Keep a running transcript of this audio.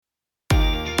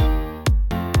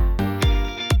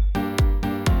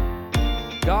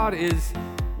God is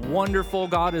wonderful.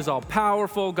 God is all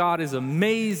powerful. God is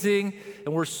amazing.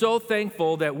 And we're so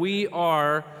thankful that we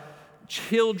are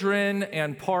children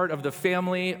and part of the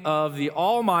family of the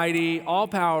almighty,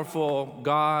 all-powerful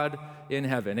God in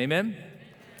heaven. Amen?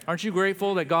 Aren't you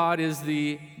grateful that God is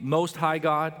the most high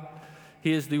God?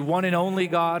 He is the one and only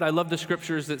God. I love the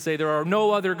scriptures that say there are no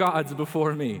other gods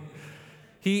before me.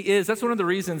 He is. That's one of the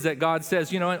reasons that God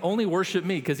says, only worship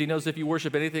me, because he knows if you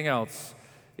worship anything else,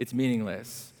 it's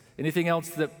meaningless. Anything else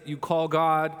that you call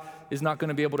God is not going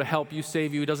to be able to help you,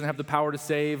 save you. He doesn't have the power to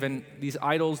save. And these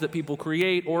idols that people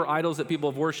create, or idols that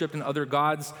people have worshiped, and other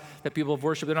gods that people have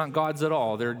worshiped, they're not gods at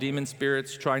all. They're demon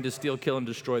spirits trying to steal, kill, and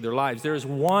destroy their lives. There is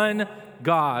one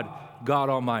God, God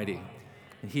Almighty.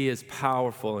 And he is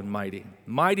powerful and mighty,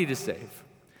 mighty to save.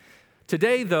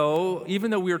 Today, though,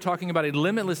 even though we are talking about a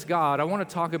limitless God, I want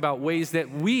to talk about ways that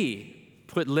we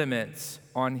put limits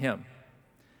on him.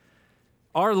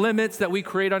 Our limits that we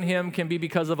create on him can be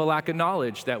because of a lack of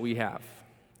knowledge that we have.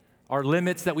 Our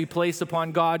limits that we place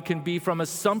upon God can be from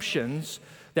assumptions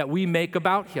that we make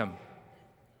about him.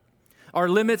 Our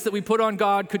limits that we put on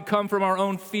God could come from our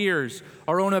own fears,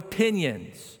 our own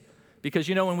opinions. Because,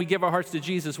 when we give our hearts to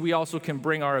Jesus, we also can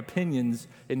bring our opinions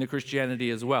into Christianity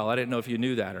as well. I didn't know if you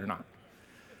knew that or not.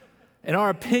 And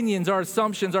our opinions, our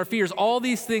assumptions, our fears, all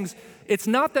these things, it's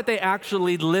not that they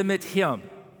actually limit him,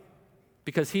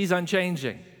 because he's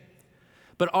unchanging.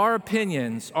 But our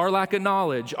opinions, our lack of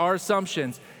knowledge, our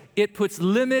assumptions, it puts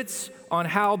limits on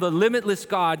how the limitless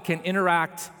God can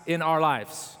interact in our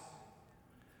lives.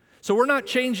 So we're not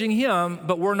changing him,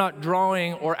 but we're not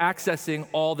drawing or accessing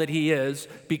all that he is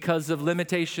because of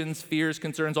limitations, fears,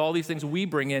 concerns, all these things we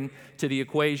bring in to the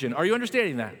equation. Are you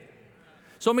understanding that?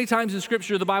 So many times in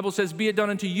Scripture, the Bible says, be it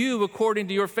done unto you according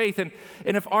to your faith. And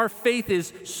if our faith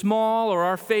is small, or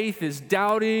our faith is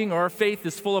doubting, or our faith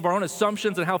is full of our own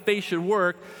assumptions on how faith should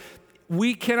work,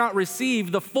 we cannot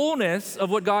receive the fullness of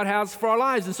what God has for our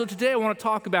lives. And so today I want to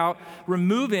talk about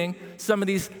removing some of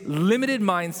these limited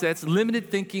mindsets, limited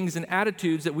thinkings, and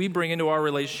attitudes that we bring into our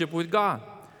relationship with God.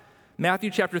 Matthew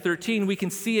chapter 13, we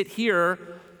can see it here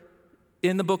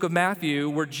in the book of Matthew,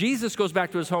 where Jesus goes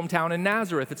back to his hometown in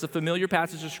Nazareth. It's a familiar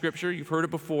passage of Scripture. You've heard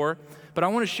it before. But I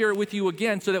want to share it with you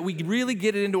again so that we really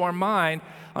get it into our mind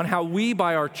on how we,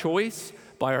 by our choice,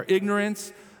 by our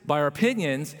ignorance, by our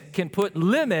opinions, can put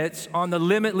limits on the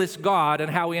limitless God and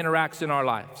how he interacts in our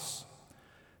lives.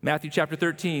 Matthew chapter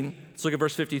 13, let's look at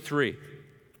verse 53.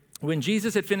 When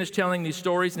Jesus had finished telling these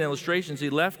stories and illustrations, he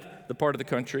left the part of the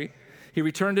country. He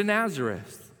returned to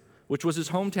Nazareth, which was his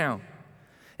hometown.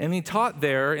 And he taught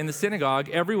there in the synagogue.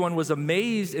 Everyone was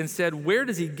amazed and said, where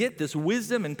does he get this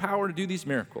wisdom and power to do these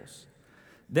miracles?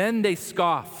 Then they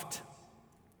scoffed.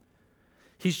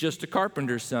 He's just a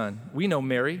carpenter's son. We know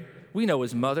Mary. We know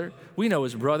his mother. We know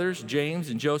his brothers,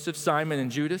 James and Joseph, Simon and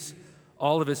Judas.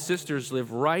 All of his sisters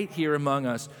live right here among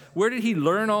us. Where did he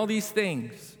learn all these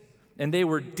things? And they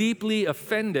were deeply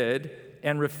offended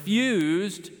and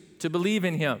refused to believe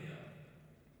in him.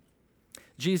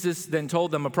 Jesus then told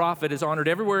them a prophet is honored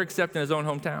everywhere except in his own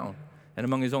hometown and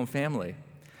among his own family.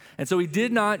 And so he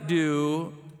did not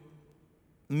do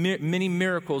many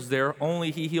miracles there,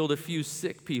 only he healed a few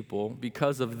sick people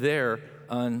because of their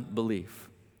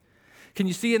unbelief. Can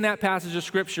you see in that passage of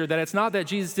Scripture that it's not that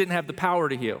Jesus didn't have the power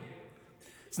to heal?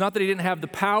 It's not that he didn't have the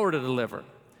power to deliver,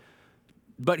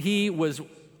 but he was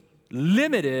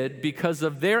limited because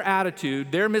of their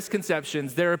attitude, their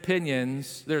misconceptions, their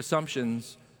opinions, their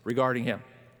assumptions regarding him.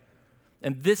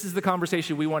 And this is the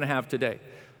conversation we want to have today.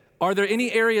 Are there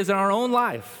any areas in our own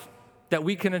life that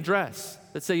we can address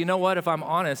that say, if I'm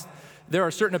honest, there are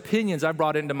certain opinions I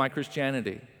brought into my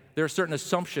Christianity. There are certain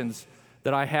assumptions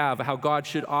that I have, how God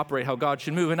should operate, how God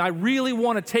should move. And I really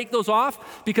want to take those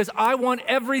off because I want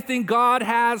everything God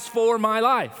has for my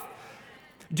life.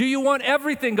 Do you want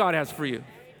everything God has for you?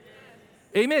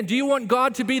 Amen. Do you want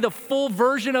God to be the full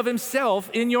version of himself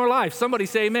in your life? Somebody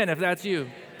say amen if that's you.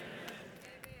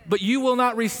 But you will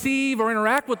not receive or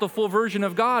interact with the full version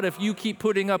of God if you keep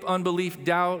putting up unbelief,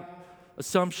 doubt,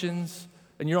 assumptions,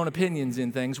 and your own opinions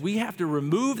in things. We have to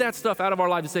remove that stuff out of our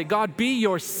lives and say, God, be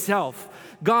yourself.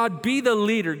 God, be the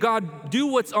leader. God, do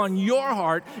what's on your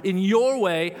heart in your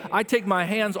way. I take my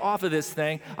hands off of this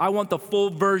thing. I want the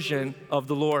full version of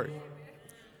the Lord.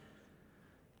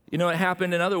 It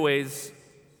happened in other ways.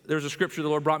 There's a scripture the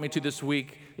Lord brought me to this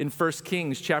week in 1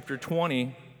 Kings chapter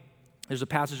 20. There's a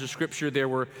passage of Scripture there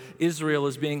where Israel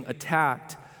is being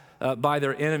attacked by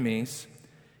their enemies.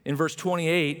 In verse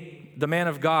 28, the man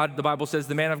of God, the Bible says,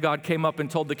 the man of God came up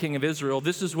and told the king of Israel,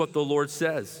 this is what the Lord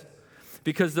says.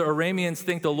 Because the Arameans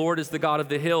think the Lord is the God of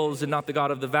the hills and not the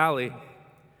God of the valley.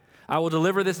 I will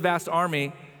deliver this vast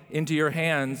army into your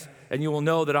hands, and you will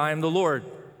know that I am the Lord.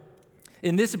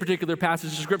 In this particular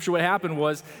passage of Scripture, what happened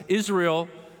was Israel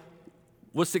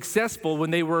was successful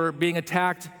when they were being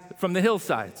attacked from the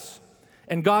hillsides,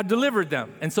 and God delivered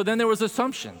them. And so then there was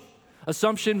assumption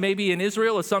maybe in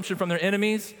Israel, assumption from their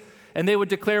enemies, and they would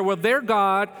declare, well, their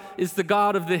God is the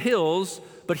God of the hills,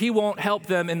 but he won't help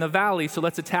them in the valley, so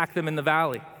let's attack them in the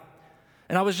valley.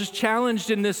 And I was just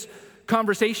challenged in this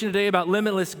conversation today about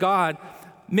limitless God.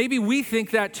 Maybe we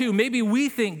think that too. Maybe we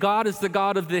think God is the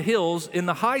God of the hills in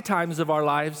the high times of our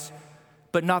lives,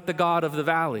 but not the God of the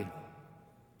valley.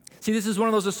 See, this is one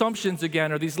of those assumptions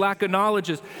again, or these lack of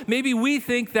knowledges. Maybe we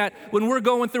think that when we're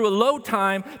going through a low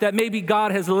time, that maybe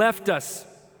God has left us.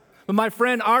 But my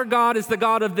friend, our God is the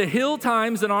God of the hill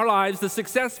times in our lives, the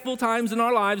successful times in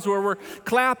our lives where we're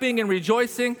clapping and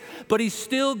rejoicing, but he's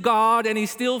still God and he's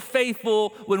still faithful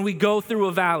when we go through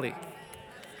a valley.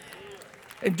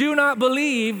 And do not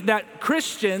believe that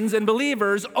Christians and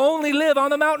believers only live on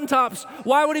the mountaintops.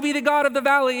 Why would he be the God of the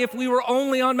valley if we were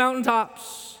only on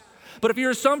mountaintops? But if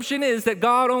your assumption is that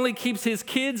God only keeps his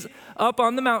kids up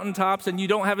on the mountaintops and you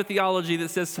don't have a theology that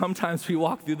says sometimes we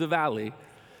walk through the valley,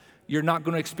 you're not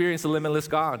going to experience a limitless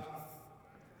God.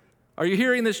 Are you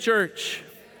hearing this, church?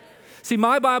 See,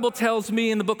 my Bible tells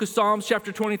me in the book of Psalms,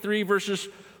 chapter 23, verses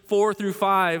 4 through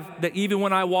 5, that even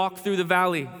when I walk through the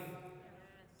valley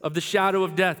of the shadow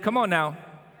of death, come on now,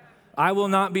 I will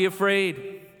not be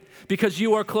afraid because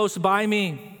you are close by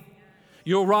me.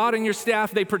 Your rod and your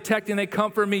staff, they protect and they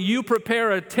comfort me. You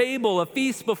prepare a table, a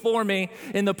feast before me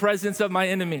in the presence of my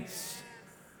enemies.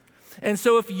 And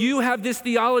so if you have this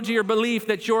theology or belief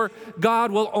that your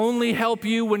God will only help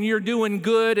you when you're doing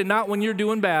good and not when you're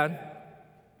doing bad,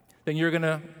 then you're going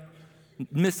to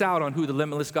miss out on who the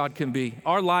limitless God can be.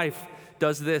 Our life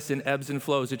does this in ebbs and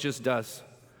flows. It just does.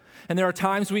 And there are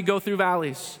times we go through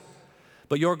valleys,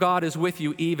 but your God is with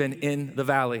you even in the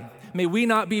valley. May we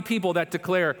not be people that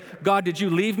declare, God, did you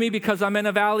leave me because I'm in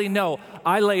a valley? No,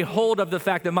 I lay hold of the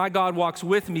fact that my God walks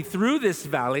with me through this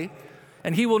valley,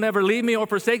 and he will never leave me or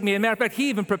forsake me. As a matter of fact, he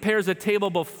even prepares a table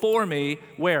before me,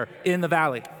 where? In the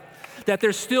valley. That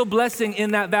there's still blessing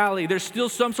in that valley. There's still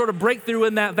some sort of breakthrough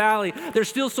in that valley. There's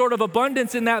still sort of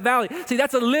abundance in that valley. See,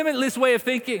 that's a limitless way of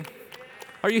thinking.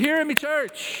 Are you hearing me,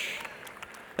 church?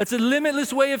 That's a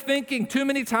limitless way of thinking. Too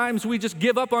many times we just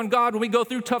give up on God when we go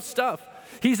through tough stuff.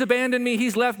 He's abandoned me.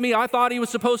 He's left me. I thought he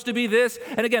was supposed to be this.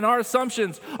 And again, our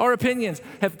assumptions, our opinions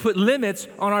have put limits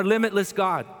on our limitless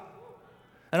God.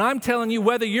 And I'm telling you,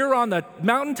 whether you're on the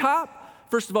mountaintop,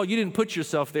 first of all, you didn't put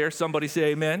yourself there. Somebody say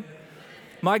amen.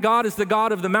 My God is the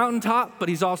God of the mountaintop, but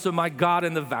he's also my God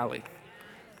in the valley.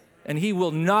 And he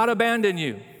will not abandon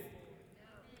you,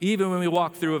 even when we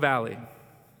walk through a valley.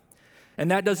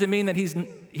 And that doesn't mean that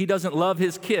he doesn't love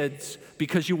his kids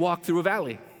because you walk through a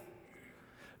valley.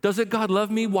 Doesn't God love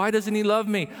me? Why doesn't he love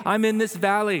me? I'm in this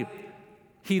valley.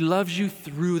 He loves you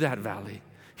through that valley.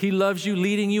 He loves you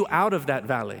leading you out of that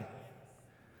valley.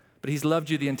 But he's loved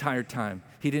you the entire time.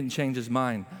 He didn't change his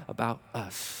mind about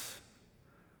us.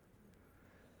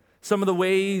 Some of the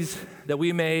ways that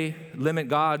we may limit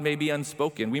God may be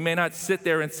unspoken. We may not sit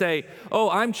there and say,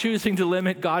 oh, I'm choosing to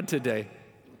limit God today.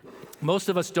 Most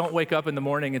of us don't wake up in the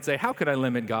morning and say, how can I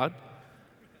limit God?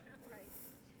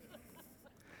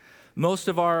 Most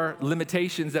of our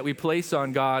limitations that we place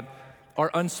on God are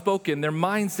unspoken. They're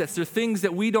mindsets. They're things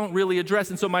that we don't really address.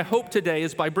 And so my hope today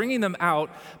is by bringing them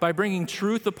out, by bringing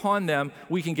truth upon them,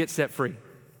 we can get set free.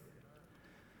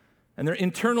 And they're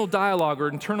internal dialogue or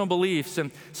internal beliefs.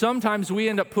 And sometimes we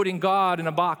end up putting God in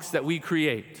a box that we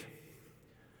create.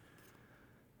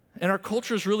 And our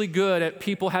culture is really good at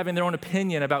people having their own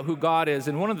opinion about who God is.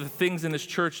 And one of the things in this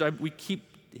church, we keep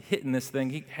hitting this thing,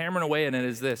 keep hammering away in it,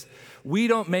 is this. We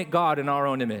don't make God in our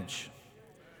own image.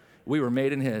 We were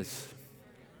made in his.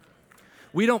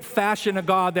 We don't fashion a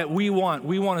God that we want.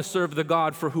 We want to serve the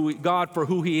God for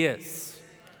who he is.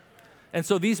 And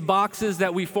so these boxes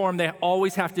that we form, they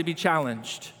always have to be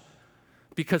challenged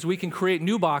because we can create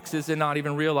new boxes and not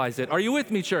even realize it. Are you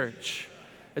with me, church?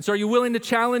 And so are you willing to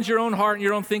challenge your own heart and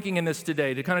your own thinking in this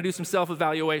today to kind of do some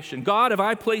self-evaluation? God, have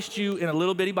I placed you in a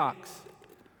little bitty box?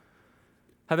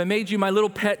 Have I made you my little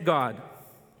pet God?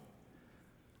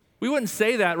 We wouldn't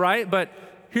say that, right? But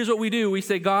here's what we do. We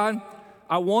say, God,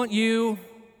 I want you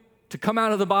to come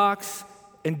out of the box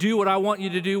and do what I want you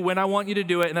to do when I want you to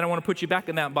do it, and then I want to put you back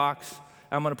in that box.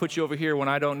 I'm going to put you over here when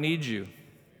I don't need you,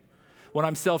 when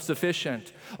I'm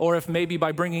self-sufficient, or if maybe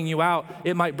by bringing you out,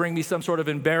 it might bring me some sort of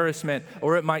embarrassment,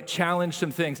 or it might challenge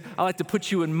some things. I like to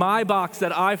put you in my box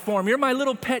that I form. You're my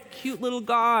little pet, cute little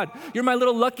God. You're my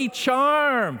little lucky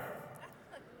charm.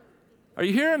 Are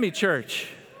you hearing me,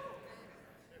 church?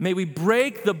 May we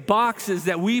break the boxes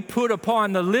that we put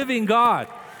upon the living God.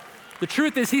 The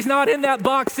truth is, he's not in that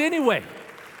box anyway.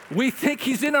 We think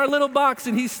he's in our little box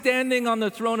and he's standing on the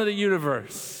throne of the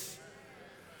universe.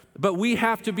 But we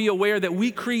have to be aware that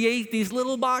we create these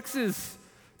little boxes,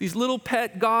 these little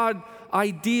pet God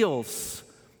ideals.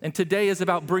 And today is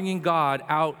about bringing God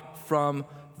out from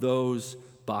those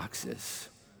boxes.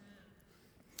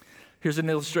 Here's an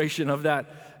illustration of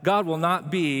that. God will not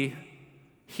be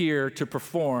here to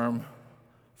perform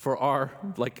for our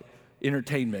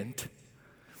entertainment.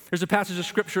 There's a passage of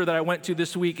scripture that I went to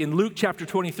this week in Luke chapter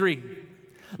 23.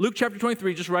 Luke chapter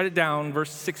 23, just write it down,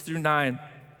 verse 6 through 9.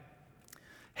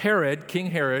 Herod,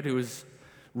 King Herod, who was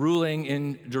ruling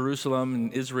in Jerusalem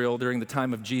and Israel during the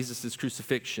time of Jesus'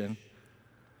 crucifixion,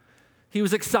 he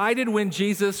was excited when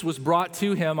Jesus was brought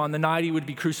to him on the night he would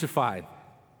be crucified.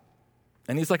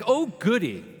 And he's like, oh,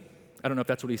 goody. I don't know if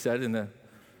that's what he said in the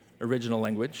original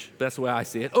language, but that's the way I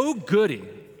see it. Oh, goody.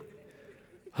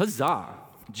 Huzzah.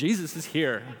 Jesus is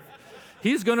here.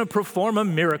 He's going to perform a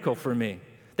miracle for me.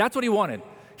 That's what he wanted.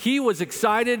 He was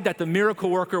excited that the miracle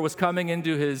worker was coming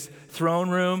into his throne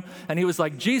room, and he was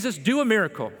like, Jesus, do a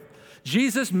miracle.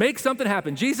 Jesus, make something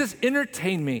happen. Jesus,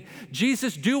 entertain me.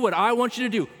 Jesus, do what I want you to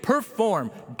do.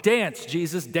 Perform. Dance,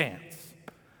 Jesus, dance.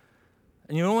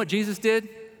 And you know what Jesus did?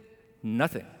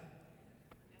 Nothing.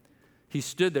 He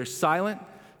stood there silent.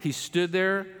 He stood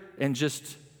there and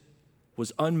just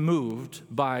was unmoved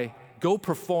by, go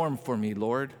perform for me,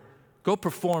 Lord. Go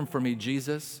perform for me,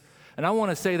 Jesus. And I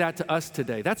want to say that to us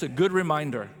today. That's a good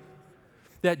reminder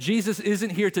that Jesus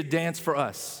isn't here to dance for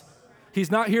us.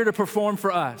 He's not here to perform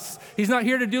for us. He's not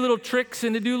here to do little tricks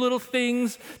and to do little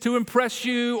things to impress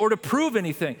you or to prove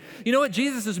anything. You know what?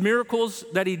 Jesus' miracles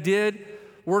that he did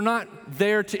were not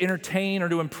there to entertain or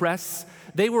to impress.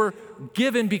 They were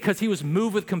given because he was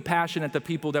moved with compassion at the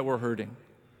people that were hurting.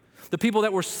 The people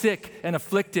that were sick and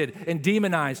afflicted and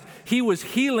demonized. He was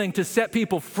healing to set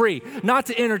people free, not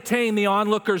to entertain the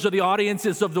onlookers or the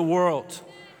audiences of the world.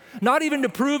 Not even to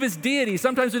prove his deity.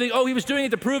 Sometimes we think, oh, he was doing it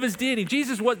to prove his deity.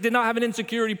 Jesus did not have an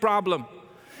insecurity problem.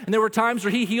 And there were times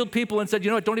where he healed people and said,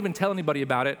 you know what, don't even tell anybody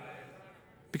about it.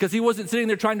 Because he wasn't sitting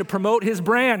there trying to promote his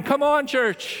brand. Come on,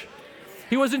 church.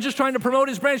 He wasn't just trying to promote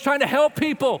his brand, he was trying to help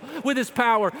people with his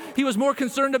power. He was more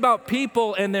concerned about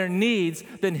people and their needs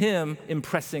than him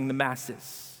impressing the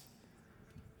masses.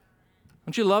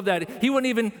 Don't you love that? He wouldn't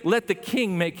even let the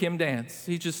king make him dance.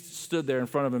 He just stood there in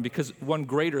front of him because one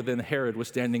greater than Herod was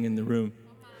standing in the room.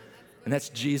 And that's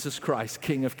Jesus Christ,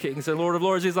 King of Kings and Lord of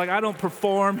Lords. He's like, I don't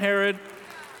perform, Herod.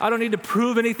 I don't need to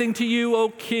prove anything to you, O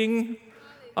King.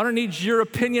 I don't need your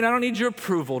opinion. I don't need your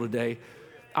approval today.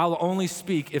 I'll only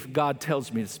speak if God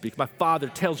tells me to speak. My Father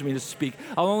tells me to speak.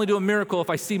 I'll only do a miracle if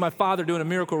I see my Father doing a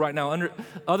miracle right now.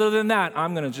 Other than that,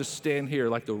 I'm going to just stand here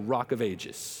like the Rock of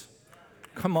Ages.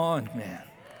 Come on, man.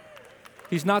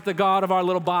 He's not the God of our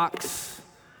little box.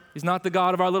 He's not the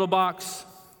God of our little box.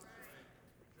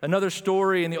 Another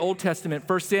story in the Old Testament,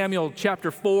 1 Samuel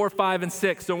chapter 4, 5, and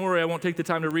 6. Don't worry, I won't take the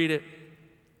time to read it.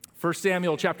 1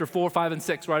 Samuel chapter 4, 5, and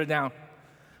 6. Write it down.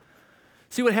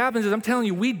 See, what happens is, I'm telling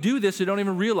you, we do this and don't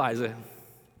even realize it.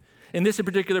 In this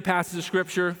particular passage of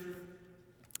Scripture,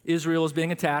 Israel is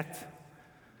being attacked,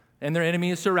 and their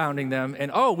enemy is surrounding them,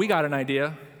 and oh, we got an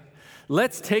idea.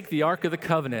 Let's take the Ark of the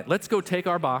Covenant. Let's go take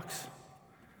our box,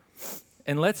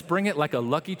 and let's bring it like a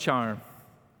lucky charm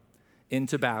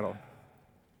into battle.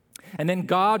 And then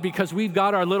God, because we've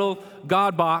got our little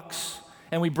God box,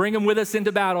 and we bring him with us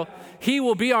into battle, he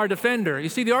will be our defender. You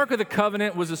see, the Ark of the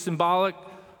Covenant was a symbolic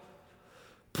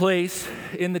place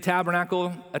in the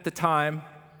tabernacle at the time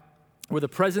where the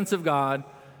presence of God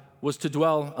was to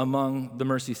dwell among the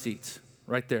mercy seats,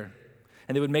 right there.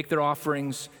 And they would make their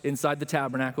offerings inside the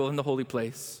tabernacle in the holy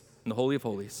place, in the Holy of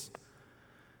Holies.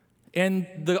 And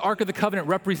the Ark of the Covenant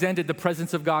represented the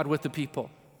presence of God with the people.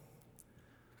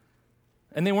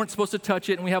 And they weren't supposed to touch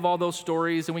it, and we have all those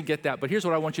stories, and we get that. But here's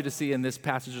what I want you to see in this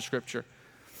passage of Scripture.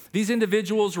 These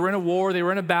individuals were in a war, they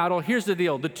were in a battle. Here's the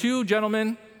deal. The two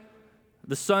gentlemen,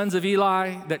 the sons of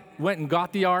Eli, that went and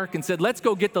got the ark and said, let's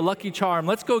go get the lucky charm.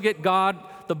 Let's go get God,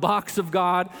 the box of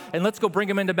God, and let's go bring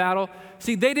him into battle.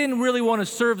 See, they didn't really want to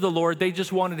serve the Lord. They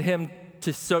just wanted him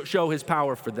to show his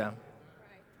power for them.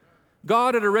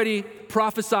 God had already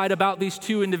prophesied about these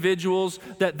two individuals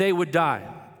that they would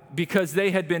die because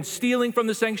they had been stealing from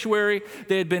the sanctuary.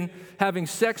 They had been having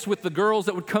sex with the girls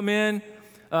that would come in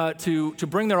to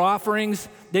bring their offerings.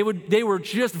 They were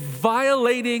just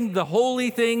violating the holy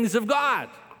things of God.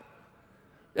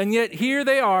 And yet here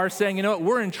they are saying, you know what,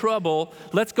 we're in trouble.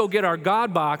 Let's go get our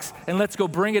God box and let's go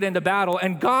bring it into battle,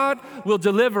 and God will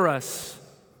deliver us.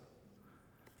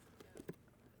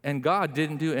 And God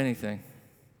didn't do anything.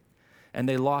 And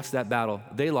they lost that battle.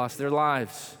 They lost their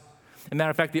lives. As a matter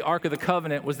of fact, the Ark of the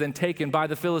Covenant was then taken by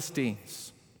the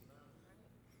Philistines.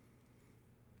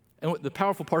 And the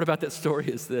powerful part about that story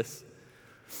is this,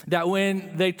 that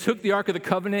when they took the Ark of the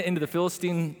Covenant into the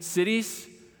Philistine cities,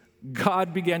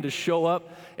 God began to show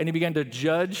up and he began to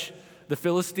judge the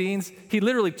Philistines. He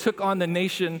literally took on the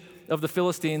nation of the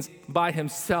Philistines by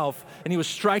himself, and he was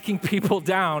striking people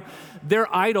down.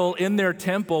 Their idol in their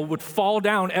temple would fall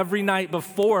down every night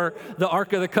before the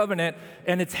Ark of the Covenant,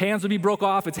 and its hands would be broke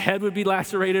off, its head would be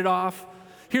lacerated off.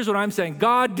 Here's what I'm saying.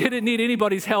 God didn't need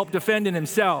anybody's help defending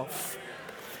himself.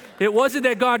 It wasn't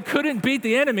that God couldn't beat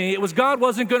the enemy. It was God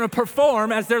wasn't going to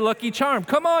perform as their lucky charm.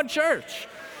 Come on, church.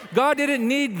 God didn't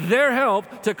need their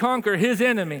help to conquer his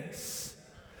enemies.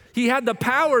 He had the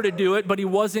power to do it, but he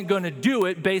wasn't going to do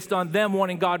it based on them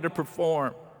wanting God to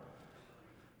perform.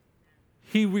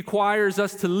 He requires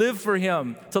us to live for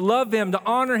him, to love him, to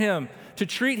honor him, to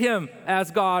treat him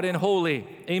as God and holy.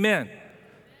 Amen.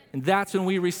 And that's when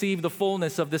we receive the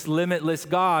fullness of this limitless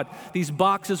God. These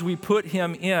boxes we put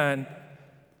him in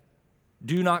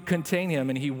do not contain him,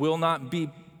 and he will not be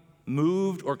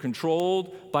moved or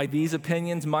controlled by these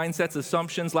opinions, mindsets,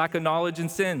 assumptions, lack of knowledge,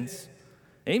 and sins.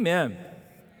 Amen.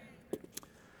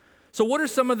 So what are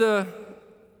some of the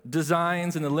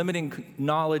designs and the limiting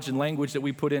knowledge and language that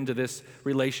we put into this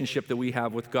relationship that we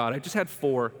have with God? I just had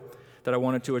 4 that I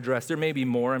wanted to address. There may be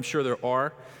more, I'm sure there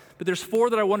are. But there's 4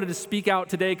 that I wanted to speak out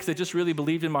today because I just really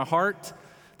believed in my heart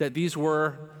that these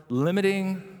were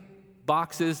limiting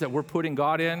boxes that we're putting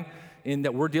God in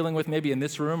that we're dealing with maybe in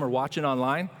this room or watching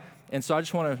online. And so I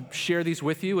just want to share these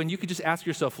with you. And you could just ask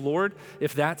yourself, Lord,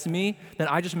 if that's me, then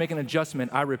I just make an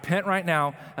adjustment. I repent right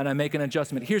now, and I make an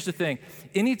adjustment. Here's the thing.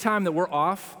 Anytime that we're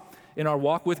off in our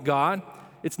walk with God,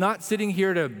 it's not sitting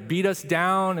here to beat us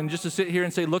down and just to sit here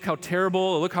and say, look how terrible,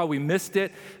 or look how we missed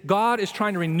it. God is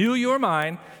trying to renew your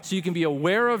mind so you can be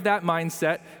aware of that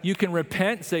mindset. You can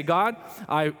repent, say, God,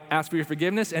 I ask for your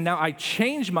forgiveness, and now I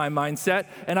change my mindset,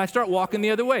 and I start walking the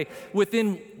other way.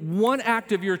 Within one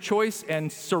act of your choice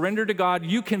and surrender to God,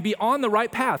 you can be on the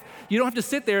right path. You don't have to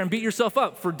sit there and beat yourself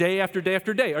up for day after day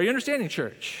after day. Are you understanding,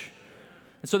 church?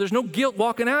 And so there's no guilt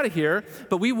walking out of here,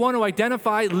 but we want to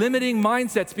identify limiting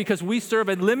mindsets because we serve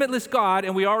a limitless God,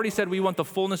 and we already said we want the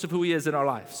fullness of who he is in our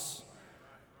lives.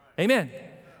 Amen.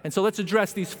 And so let's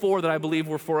address these 4 that I believe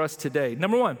were for us today.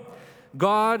 Number 1,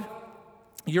 God,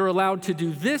 you're allowed to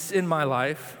do this in my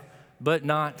life, but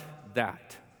not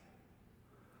that.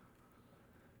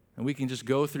 And we can just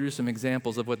go through some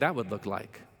examples of what that would look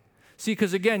like. See,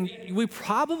 because again, we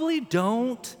probably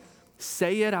don't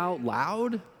say it out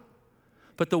loud,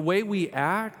 but the way we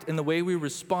act and the way we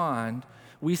respond,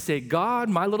 we say, God,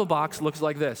 my little box looks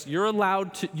like this. You're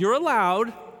allowed to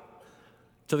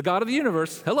the God of the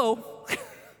universe, hello.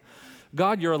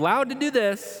 God, you're allowed to do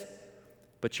this,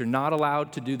 but you're not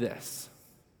allowed to do this.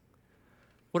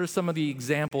 What are some of the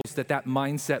examples that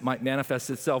mindset might manifest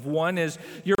itself? One is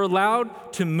you're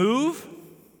allowed to move,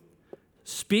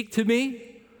 speak to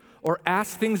me, or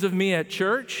ask things of me at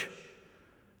church,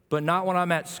 but not when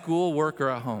I'm at school, work, or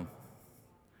at home.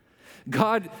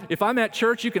 God, if I'm at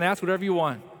church, you can ask whatever you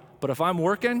want. But if I'm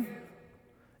working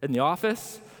in the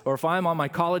office, or if I'm on my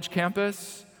college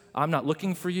campus, I'm not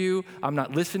looking for you. I'm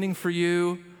not listening for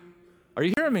you. Are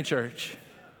you hearing me, church?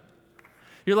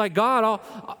 You're like, God,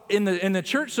 in the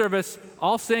church service,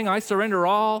 I'll sing, I surrender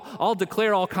all. I'll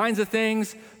declare all kinds of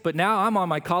things. But now I'm on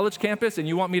my college campus, and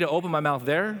you want me to open my mouth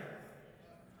there?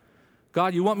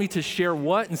 God, you want me to share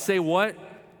what and say what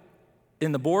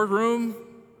in the boardroom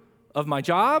of my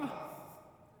job?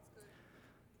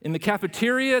 In the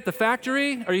cafeteria at the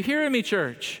factory? Are you hearing me,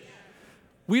 church?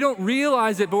 We don't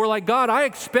realize it, but we're like, God, I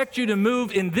expect you to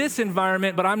move in this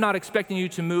environment, but I'm not expecting you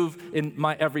to move in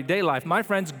my everyday life. My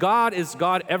friends, God is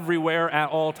God everywhere at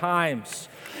all times.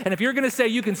 And if you're going to say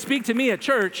you can speak to me at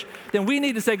church, then we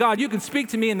need to say, God, you can speak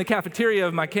to me in the cafeteria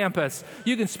of my campus.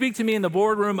 You can speak to me in the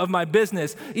boardroom of my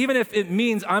business. Even if it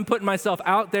means I'm putting myself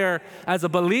out there as a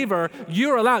believer,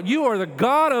 you're allowed. You are the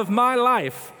God of my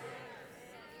life.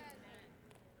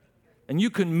 And you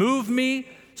can move me,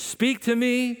 speak to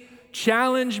me,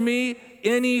 challenge me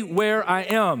anywhere I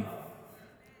am,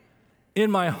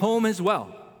 in my home as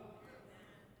well.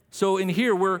 So in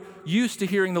here, we're used to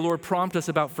hearing the Lord prompt us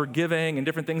about forgiving and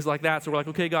different things like that. So we're like,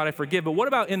 okay, God, I forgive. But what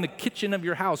about in the kitchen of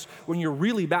your house when you're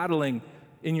really battling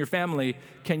in your family?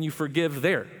 Can you forgive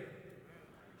there?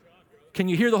 Can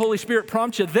you hear the Holy Spirit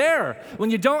prompt you there when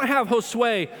you don't have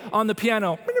Josue on the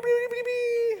piano?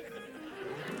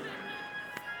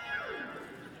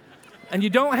 And you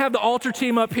don't have the altar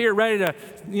team up here ready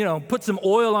to, put some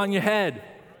oil on your head.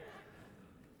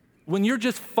 When you're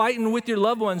just fighting with your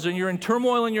loved ones and you're in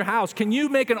turmoil in your house, can you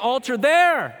make an altar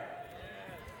there?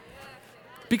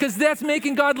 Because that's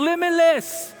making God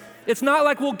limitless. It's not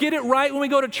like we'll get it right when we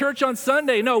go to church on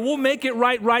Sunday. No, we'll make it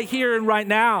right here and right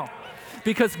now.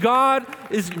 Because God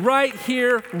is right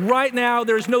here, right now.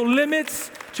 There's no limits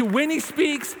to when He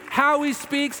speaks, how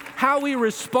we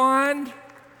respond.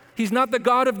 He's not the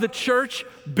God of the church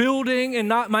building and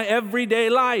not my everyday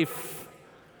life.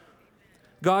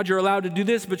 God, you're allowed to do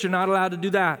this, but you're not allowed to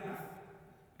do that.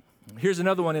 Here's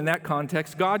another one in that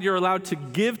context. God, you're allowed to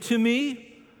give to me,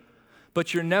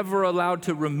 but you're never allowed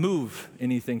to remove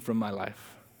anything from my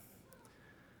life.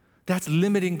 That's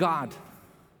limiting God.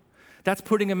 That's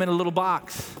putting Him in a little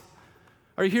box.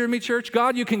 Are you hearing me, church?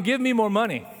 God, you can give me more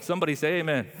money. Somebody say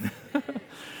amen.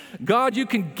 God, you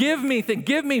can give me things,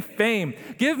 give me fame,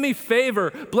 give me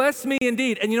favor, bless me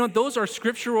indeed. And you know, those are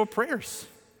scriptural prayers.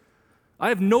 I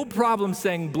have no problem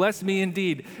saying, bless me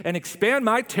indeed, and expand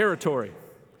my territory.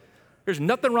 There's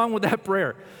nothing wrong with that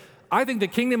prayer. I think the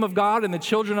kingdom of God and the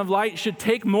children of light should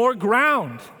take more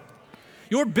ground.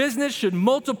 Your business should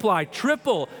multiply,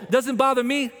 triple. Doesn't bother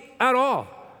me at all.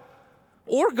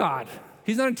 Or God.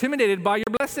 He's not intimidated by your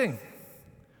blessing.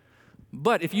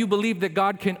 But if you believe that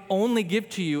God can only give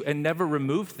to you and never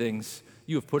remove things,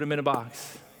 you have put Him in a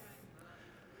box.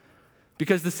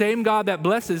 Because the same God that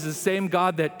blesses is the same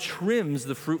God that trims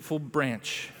the fruitful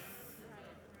branch.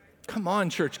 Come on,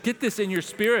 church, get this in your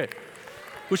spirit.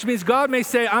 Which means God may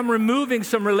say, I'm removing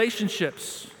some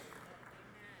relationships.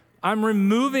 I'm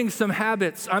removing some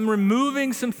habits. I'm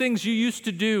removing some things you used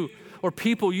to do or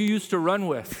people you used to run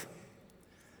with.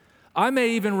 I may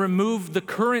even remove the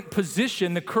current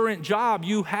position, the current job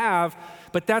you have,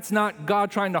 but that's not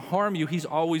God trying to harm you. He's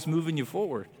always moving you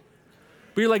forward.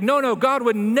 But you're like, no, God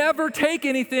would never take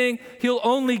anything. He'll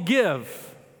only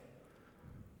give.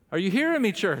 Are you hearing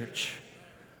me, church?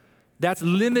 That's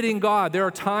limiting God. There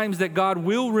are times that God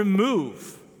will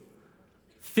remove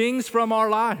things from our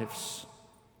lives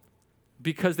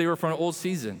because they were from an old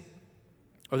season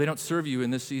or they don't serve you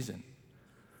in this season.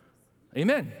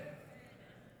 Amen.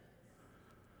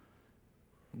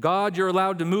 God, you're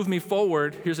allowed to move me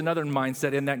forward. Here's another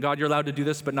mindset in that. God, you're allowed to do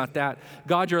this, but not that.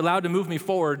 God, you're allowed to move me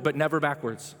forward, but never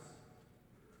backwards.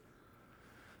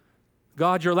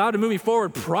 God, you're allowed to move me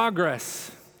forward.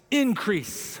 Progress,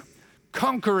 increase,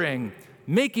 conquering,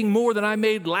 making more than I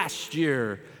made last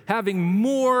year, having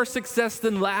more success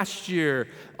than last year,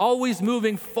 always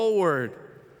moving forward.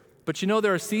 But you know,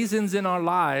 there are seasons in our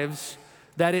lives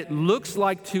that it looks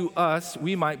like to us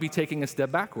we might be taking a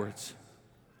step backwards.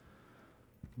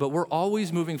 But we're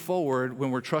always moving forward when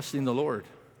we're trusting the Lord.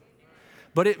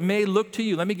 But it may look to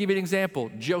you, let me give you an example,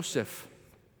 Joseph.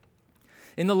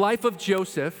 In the life of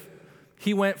Joseph,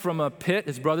 he went from a pit,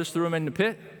 his brothers threw him in the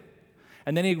pit,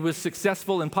 and then he was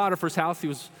successful in Potiphar's house. He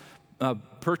was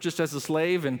purchased as a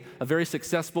slave in a very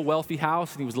successful, wealthy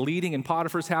house, and he was leading in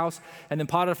Potiphar's house, and then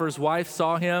Potiphar's wife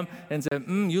saw him and said,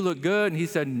 you look good, and he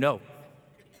said, no.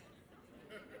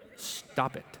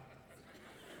 Stop it.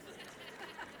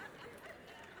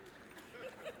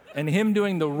 And him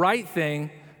doing the right thing,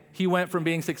 he went from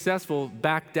being successful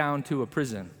back down to a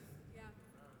prison.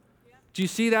 Do you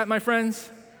see that, my friends?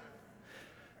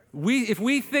 If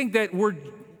we think that we're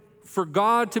for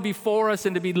God to be for us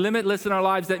and to be limitless in our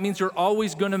lives, that means you're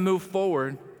always going to move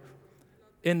forward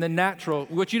in the natural.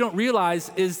 What you don't realize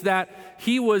is that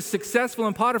he was successful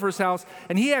in Potiphar's house,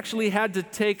 and he actually had to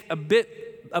take a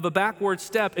bit of a backward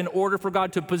step in order for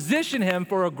God to position him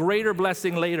for a greater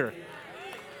blessing later.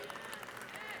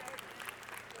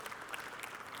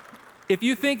 If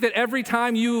you think that every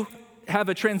time you have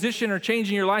a transition or change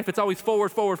in your life, it's always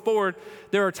forward,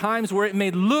 there are times where it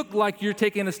may look like you're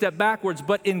taking a step backwards,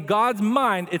 but in God's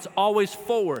mind, it's always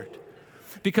forward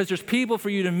because there's people for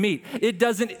you to meet. It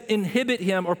doesn't inhibit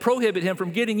him or prohibit him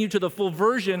from getting you to the full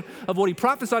version of what he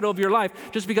prophesied over your life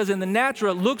just because in the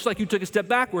natural, it looks like you took a step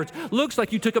backwards, looks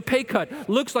like you took a pay cut,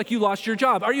 looks like you lost your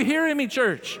job. Are you hearing me,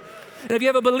 church? And if you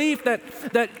have a belief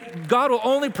that God will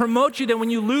only promote you, then when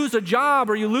you lose a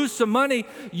job or you lose some money,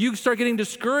 you start getting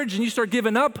discouraged and you start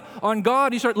giving up on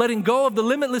God. You start letting go of the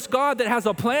limitless God that has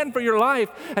a plan for your life,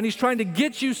 and he's trying to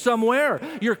get you somewhere.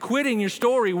 You're quitting your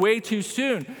story way too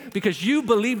soon because you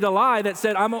believed a lie that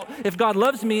said, if God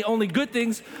loves me, only good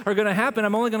things are going to happen.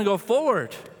 I'm only going to go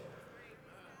forward.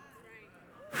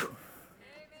 Whew.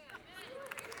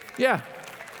 Yeah,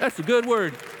 that's a good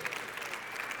word.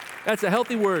 That's a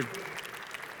healthy word.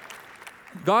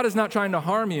 God is not trying to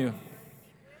harm you,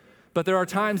 but there are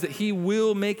times that he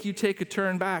will make you take a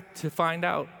turn back to find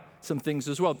out some things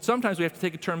as well. Sometimes we have to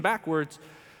take a turn backwards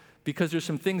because there's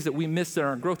some things that we miss in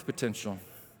our growth potential.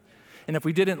 And if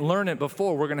we didn't learn it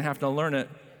before, we're going to have to learn it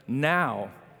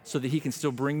now so that he can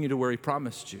still bring you to where he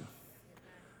promised you.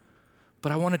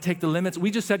 But I want to take the limits.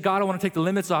 We just said, God, I want to take the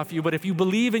limits off you. But if you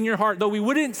believe in your heart, though we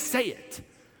wouldn't say it,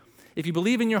 if you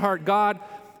believe in your heart, God,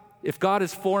 if God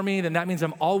is for me, then that means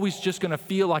I'm always just going to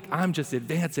feel like I'm just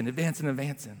advancing.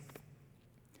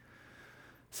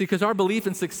 See, because our belief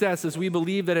in success is we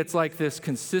believe that it's like this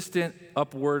consistent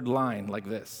upward line like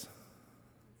this.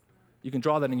 You can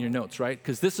draw that in your notes, right?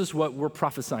 Because this is what we're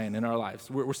prophesying in our lives.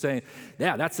 We're saying,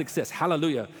 yeah, that's success.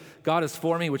 Hallelujah. God is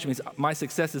for me, which means my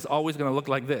success is always going to look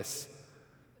like this.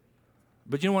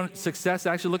 But you know what success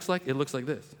actually looks like? It looks like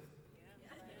this.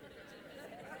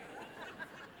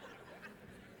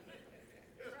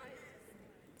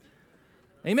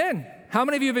 Amen. How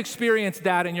many of you have experienced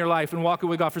that in your life and walking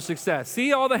with God for success?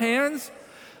 See all the hands?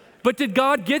 But did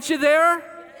God get you there?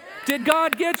 Did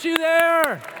God get you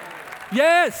there?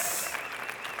 Yes.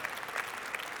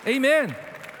 Amen.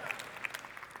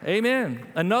 Amen.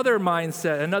 Another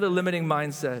mindset, another limiting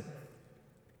mindset.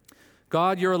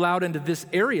 God, you're allowed into this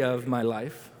area of my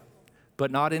life,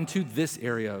 but not into this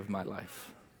area of my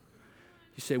life.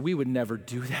 You say, we would never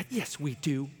do that. Yes, we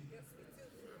do.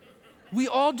 We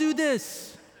all do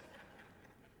this.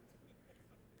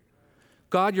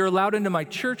 God, you're allowed into my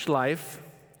church life,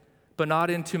 but not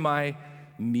into my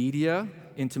media,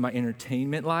 into my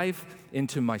entertainment life,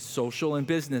 into my social and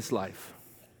business life.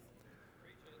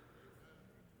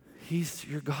 He's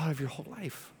your God of your whole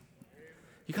life.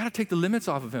 You got to take the limits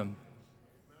off of him.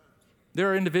 There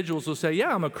are individuals who say,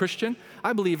 yeah, I'm a Christian.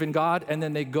 I believe in God. And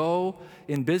then they go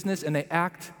in business and they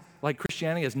act like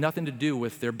Christianity has nothing to do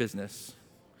with their business.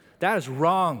 That is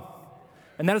wrong.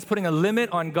 And that is putting a limit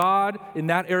on God in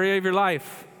that area of your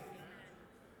life.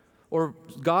 Or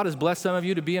God has blessed some of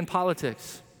you to be in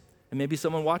politics. And maybe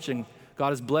someone watching, God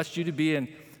has blessed you to be in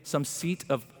some seat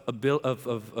of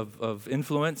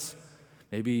influence,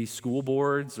 maybe school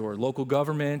boards or local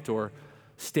government or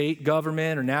state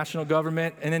government or national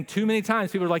government. And then too many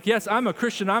times people are like, yes, I'm a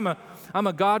Christian, I'm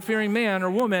a God-fearing man or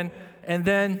woman. And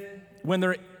then when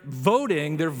they're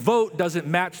voting, their vote doesn't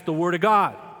match the Word of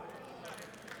God.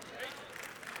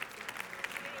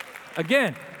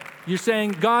 Again, you're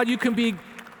saying, God, you can be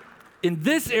in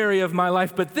this area of my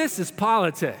life, but this is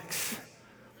politics.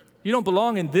 You don't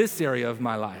belong in this area of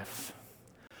my life.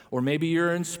 Or maybe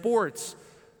you're in sports,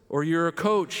 or you're a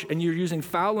coach, and you're using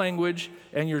foul language,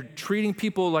 and you're treating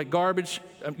people like garbage.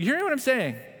 You hearing what I'm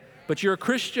saying? But you're a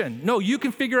Christian. No, you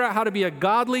can figure out how to be a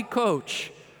godly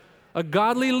coach, a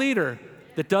godly leader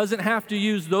that doesn't have to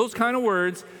use those kind of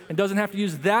words and doesn't have to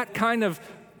use that kind of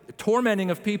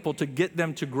tormenting of people to get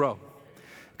them to grow.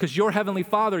 Because your Heavenly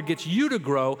Father gets you to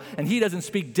grow, and He doesn't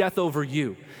speak death over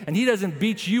you. And He doesn't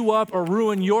beat you up or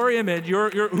ruin your image, your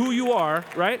who you are,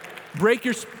 right? Break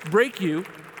you.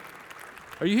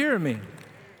 Are you hearing me?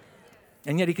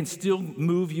 And yet He can still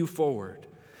move you forward.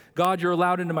 God, you're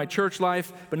allowed into my church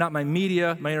life, but not my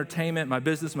media, my entertainment, my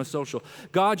business, my social.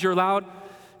 God, you're allowed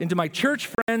into my church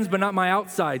friends, but not my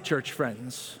outside church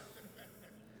friends.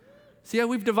 See how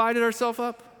we've divided ourselves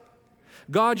up?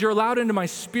 God, you're allowed into my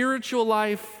spiritual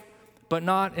life, but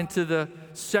not into the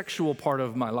sexual part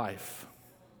of my life.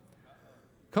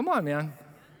 Come on, man.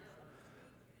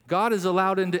 God is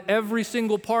allowed into every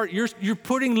single part. You're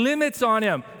putting limits on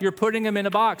Him. You're putting Him in a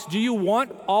box. Do you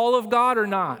want all of God or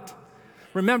not?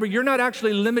 Remember, you're not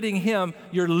actually limiting Him.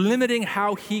 You're limiting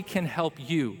how He can help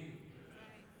you.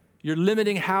 You're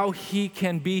limiting how He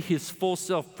can be His full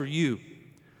self for you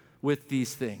with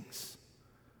these things.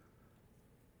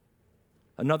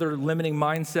 Another limiting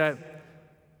mindset,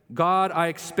 God, I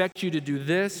expect you to do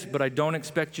this, but I don't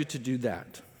expect you to do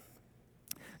that.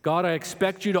 God, I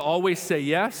expect you to always say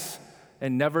yes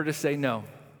and never to say no.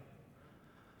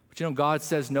 But you know, God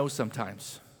says no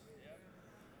sometimes.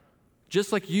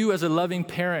 Just like you as a loving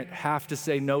parent have to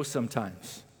say no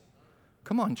sometimes.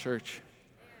 Come on, church.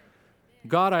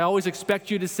 God, I always expect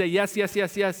you to say yes, yes,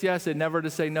 yes, yes, yes, and never to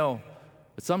say no.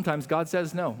 But sometimes God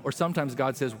says no, or sometimes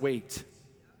God says wait.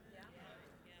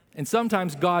 And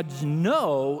sometimes God's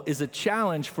no is a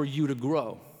challenge for you to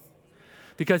grow.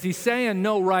 Because He's saying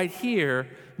no right here,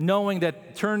 knowing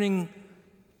that turning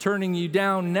you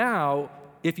down now,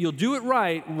 if you'll do it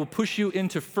right, will push you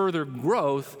into further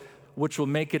growth, which will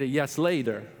make it a yes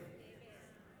later.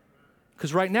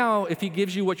 Because right now, if He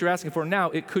gives you what you're asking for now,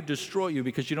 it could destroy you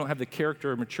because you don't have the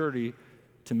character or maturity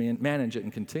to manage it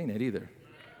and contain it either.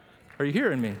 Are you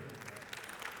hearing me?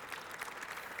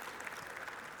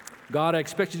 God, I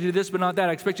expect you to do this, but not that.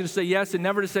 I expect you to say yes and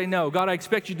never to say no. God, I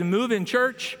expect you to move in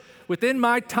church within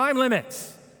my time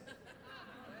limits.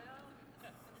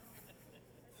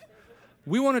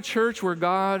 We want a church where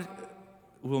God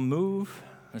will move.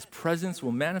 His presence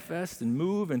will manifest and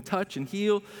move and touch and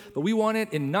heal, but we want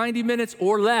it in 90 minutes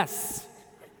or less.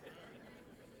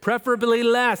 Preferably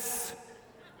less.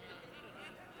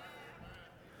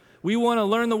 We want to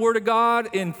learn the Word of God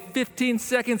in 15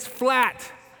 seconds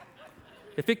flat.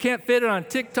 If it can't fit on a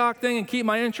TikTok thing and keep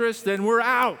my interest, then we're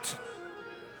out.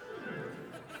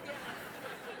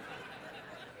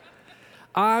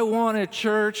 I want a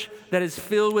church that is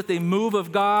filled with a move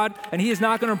of God, and He is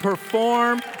not going to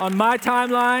perform on my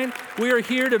timeline. We are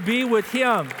here to be with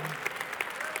Him.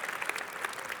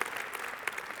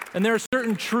 And there are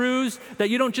certain truths that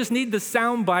you don't just need the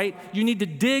sound bite, you need to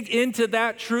dig into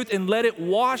that truth and let it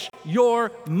wash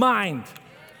your mind.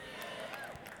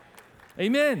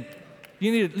 Amen.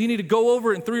 You need to go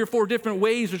over it in 3 or 4 different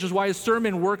ways, which is why a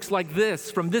sermon works like this,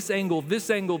 from this angle,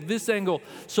 this angle, this angle,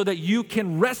 so that you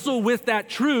can wrestle with that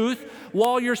truth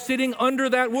while you're sitting under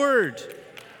that word.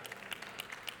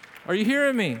 Are you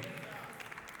hearing me?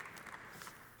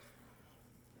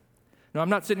 Now, I'm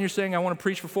not sitting here saying I want to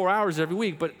preach for 4 hours every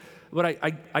week, but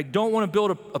I don't want to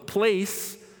build a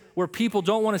place where people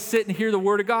don't want to sit and hear the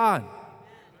Word of God.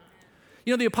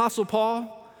 You know the Apostle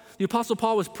Paul? The Apostle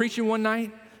Paul was preaching one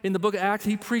night in the book of Acts.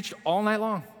 He preached all night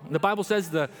long. The Bible says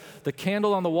the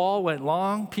candle on the wall went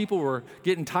long. People were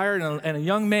getting tired, and a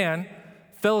young man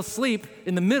fell asleep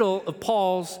in the middle of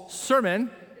Paul's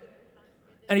sermon,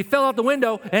 and he fell out the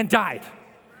window and died.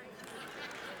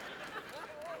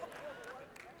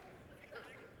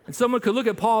 And someone could look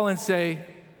at Paul and say,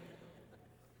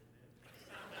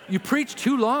 "You preached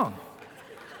too long."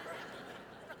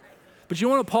 But you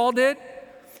know what Paul did?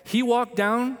 He walked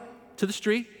down to the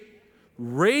street,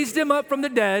 raised him up from the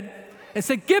dead, and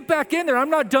said, "Get back in there,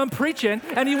 I'm not done preaching."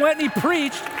 And he went and he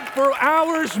preached for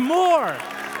hours more.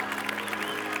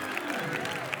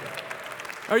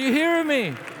 Are you hearing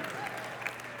me?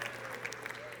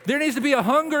 There needs to be a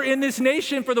hunger in this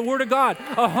nation for the Word of God,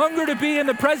 a hunger to be in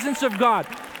the presence of God,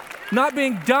 not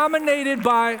being dominated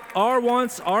by our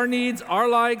wants, our needs, our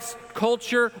likes,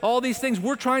 culture, all these things.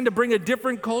 We're trying to bring a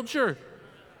different culture.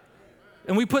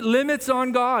 And we put limits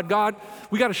on God. God,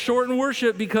 we got to shorten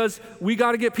worship because we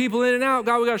got to get people in and out.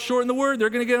 God, we got to shorten the word. They're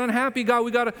going to get unhappy. God,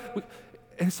 we got to...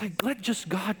 And it's like, let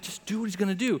God just do what He's going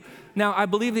to do. Now, I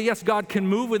believe that, yes, God can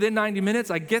move within 90 minutes.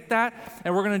 I get that.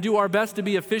 And we're going to do our best to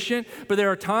be efficient. But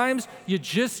there are times you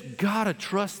just got to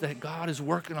trust that God is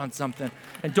working on something.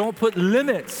 And don't put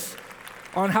limits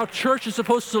on how church is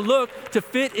supposed to look to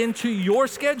fit into your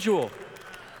schedule.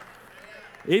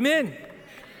 Amen.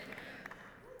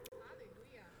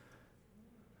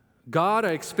 God,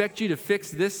 I expect you to fix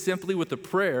this simply with a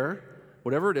prayer,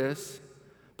 whatever it is,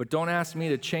 but don't ask me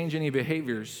to change any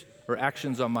behaviors or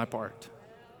actions on my part.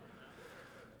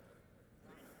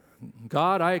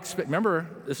 God, I expect, remember,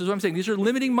 this is what I'm saying, these are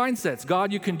limiting mindsets.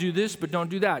 God, you can do this, but don't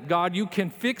do that. God, you can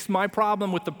fix my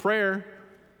problem with the prayer,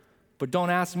 but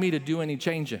don't ask me to do any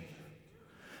changing.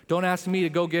 Don't ask me to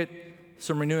go get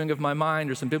some renewing of my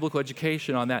mind or some biblical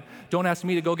education on that. Don't ask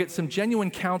me to go get some genuine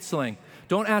counseling.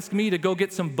 Don't ask me to go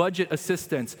get some budget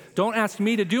assistance. Don't ask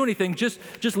me to do anything. Just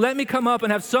let me come up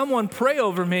and have someone pray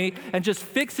over me and just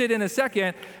fix it in a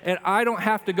second, and I don't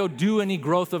have to go do any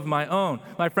growth of my own.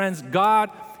 My friends,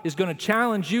 God is going to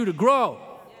challenge you to grow.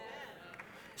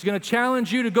 He's going to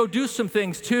challenge you to go do some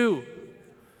things too.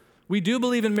 We do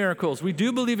believe in miracles. We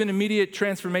do believe in immediate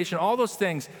transformation, all those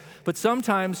things. But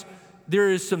sometimes there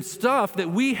is some stuff that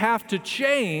we have to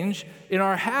change in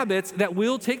our habits that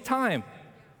will take time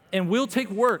and will take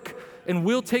work and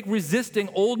will take resisting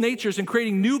old natures and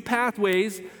creating new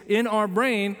pathways in our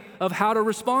brain of how to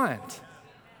respond.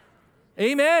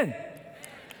 Amen.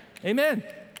 Amen.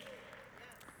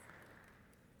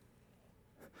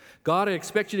 God, I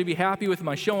expect you to be happy with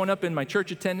my showing up in my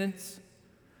church attendance,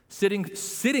 sitting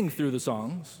through the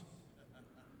songs,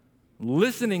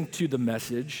 listening to the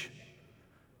message,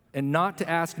 and not to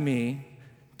ask me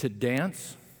to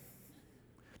dance.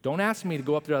 Don't ask me to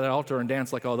go up there to that altar and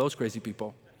dance like all those crazy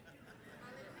people.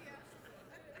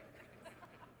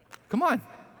 Come on.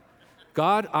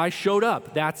 God, I showed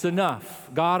up. That's enough.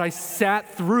 God, I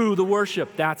sat through the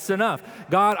worship. That's enough.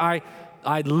 God,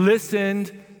 I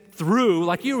listened through,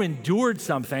 like you endured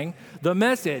something, the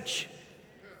message.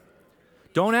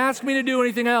 Don't ask me to do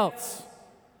anything else.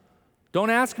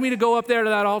 Don't ask me to go up there to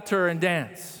that altar and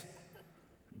dance.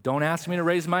 Don't ask me to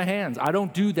raise my hands. I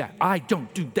don't do that. I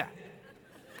don't do that.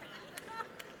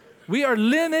 We are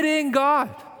limiting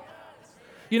God.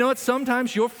 You know what?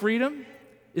 Sometimes your freedom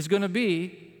is going to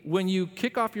be when you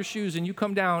kick off your shoes and you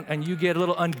come down and you get a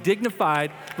little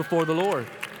undignified before the Lord.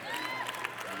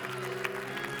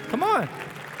 Come on.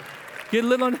 Get a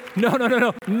little,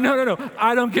 no.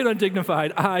 I don't get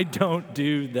undignified. I don't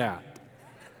do that.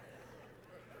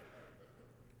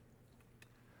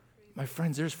 My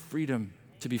friends, there's freedom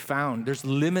to be found. There's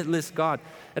limitless God.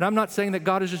 And I'm not saying that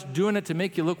God is just doing it to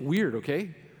make you look weird,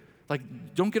 okay? Like,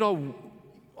 don't get all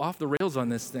off the rails on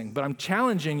this thing, but I'm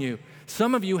challenging you.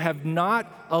 Some of you have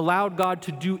not allowed God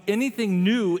to do anything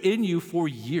new in you for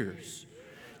years.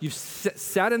 You've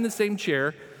sat in the same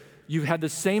chair. You've had the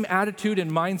same attitude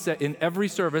and mindset in every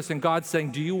service, and God's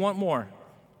saying, do you want more?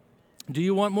 Do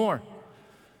you want more?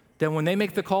 Then when they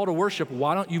make the call to worship,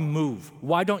 why don't you move?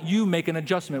 Why don't you make an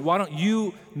adjustment? Why don't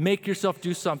you make yourself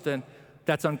do something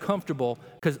that's uncomfortable?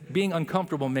 Because being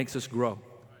uncomfortable makes us grow.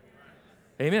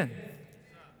 Amen.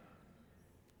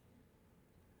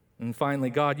 And finally,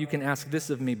 God, you can ask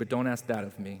this of me, but don't ask that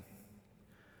of me.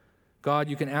 God,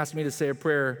 you can ask me to say a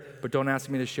prayer, but don't ask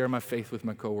me to share my faith with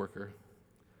my coworker.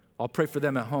 I'll pray for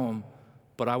them at home,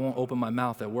 but I won't open my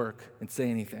mouth at work and say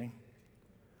anything.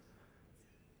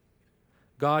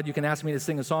 God, you can ask me to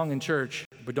sing a song in church,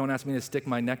 but don't ask me to stick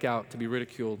my neck out to be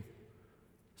ridiculed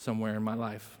somewhere in my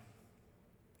life.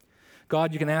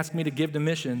 God, you can ask me to give to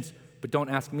missions, but don't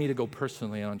ask me to go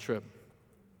personally on a trip.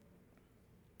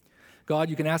 God,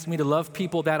 you can ask me to love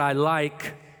people that I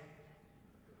like,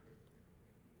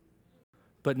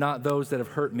 but not those that have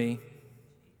hurt me.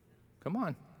 Come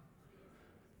on.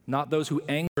 Not those who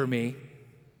anger me.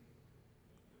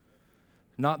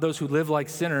 Not those who live like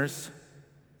sinners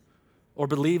or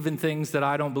believe in things that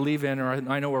I don't believe in or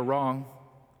I know are wrong.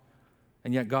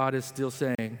 And yet God is still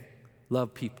saying,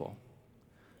 love people.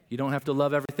 You don't have to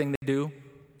love everything they do,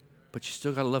 but you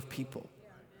still got to love people.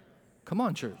 Come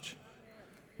on, church.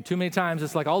 And too many times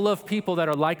it's like, I'll love people that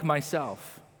are like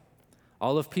myself.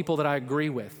 I'll love people that I agree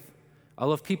with. I'll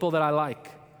love people that I like.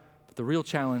 But the real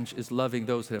challenge is loving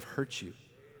those that have hurt you,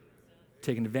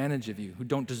 taken advantage of you, who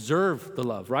don't deserve the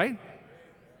love, right?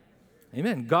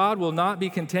 Amen. God will not be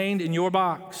contained in your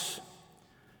box.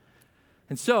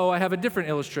 And so I have a different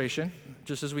illustration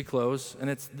just as we close, and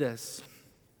it's this.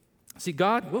 See,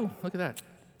 God, whoa, look at that.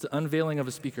 It's an unveiling of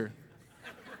a speaker.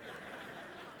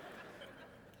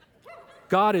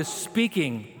 God is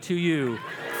speaking to you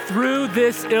through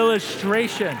this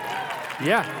illustration.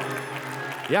 Yeah.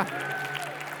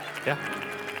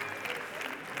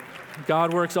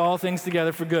 God works all things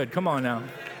together for good. Come on now.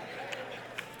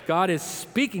 God is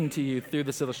speaking to you through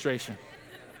this illustration.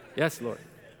 Yes, Lord.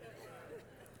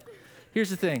 Here's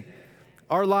the thing.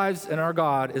 Our lives and our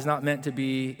God is not meant to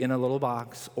be in a little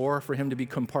box or for him to be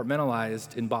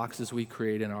compartmentalized in boxes we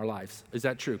create in our lives. Is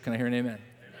that true? Can I hear an amen?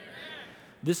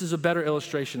 This is a better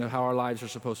illustration of how our lives are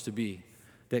supposed to be.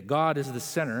 That God is the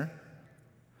center,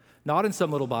 not in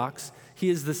some little box. He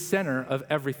is the center of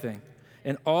everything.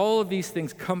 And all of these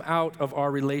things come out of our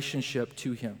relationship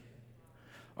to him.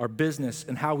 Our business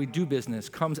and how we do business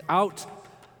comes out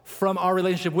from our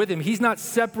relationship with him. He's not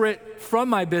separate from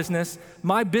my business.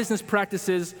 My business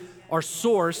practices are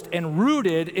sourced and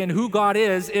rooted in who God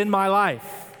is in my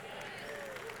life.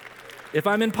 If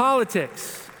I'm in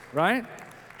politics, right?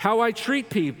 How I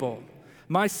treat people,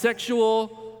 my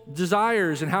sexual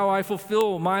desires and how I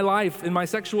fulfill my life in my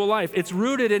sexual life, it's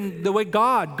rooted in the way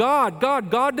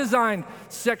God designed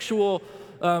sexual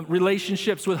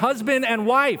relationships with husband and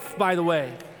wife, by the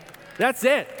way. That's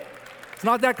it. It's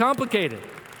not that complicated.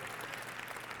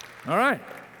 All right.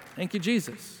 Thank you,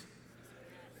 Jesus.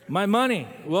 My money.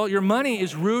 Well, your money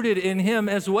is rooted in him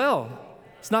as well.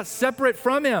 It's not separate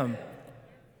from him.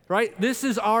 Right? This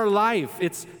is our life.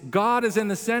 It's God is in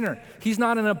the center. He's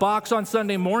not in a box on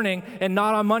Sunday morning and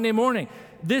not on Monday morning.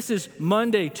 This is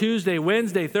Monday, Tuesday,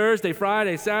 Wednesday, Thursday,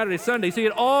 Friday, Saturday, Sunday. See,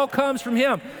 it all comes from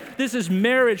him. This is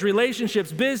marriage,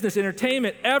 relationships, business,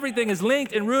 entertainment. Everything is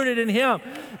linked and rooted in him.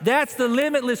 That's the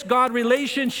limitless God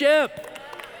relationship.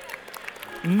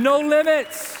 No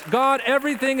limits. God,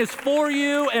 everything is for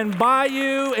you and by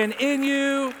you and in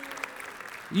you.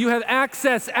 You have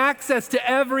access to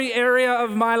every area of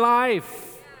my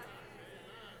life.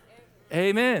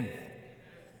 Amen.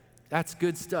 That's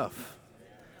good stuff.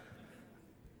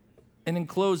 And in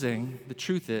closing, the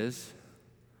truth is,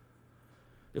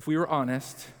 if we were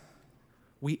honest,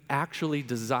 we actually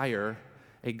desire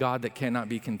a God that cannot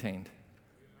be contained.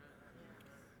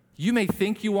 You may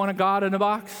think you want a God in a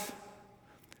box,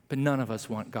 but none of us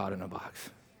want God in a box.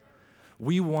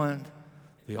 We want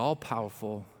the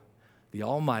all-powerful, the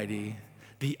almighty,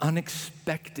 the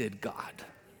unexpected God.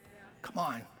 Come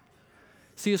on.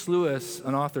 C.S. Lewis,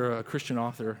 an author, a Christian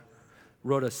author,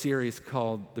 wrote a series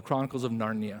called The Chronicles of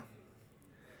Narnia.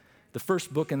 The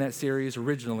first book in that series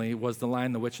originally was The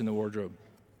Lion, the Witch, and the Wardrobe.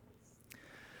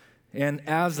 And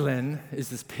Aslan is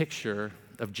this picture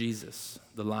of Jesus,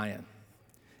 the lion.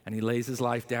 and he lays his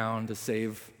life down to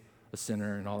save a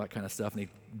sinner and all that kind of stuff, and he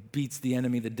beats the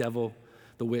enemy, the devil,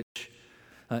 the witch,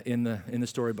 in the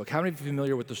storybook. How many of you are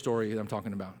familiar with the story that I'm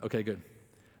talking about? Okay, good.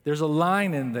 There's a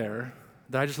line in there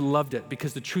that I just loved it,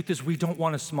 because the truth is we don't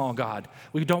want a small God.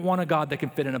 We don't want a God that can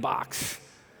fit in a box.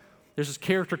 There's this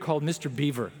character called Mr.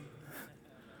 Beaver.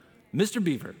 Mr.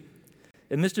 Beaver.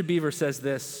 And Mr. Beaver says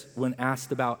this when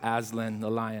asked about Aslan, the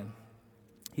lion.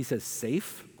 He says,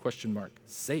 safe? ?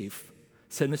 Safe?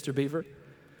 Said Mr. Beaver.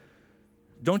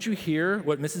 Don't you hear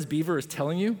what Mrs. Beaver is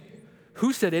telling you?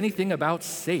 Who said anything about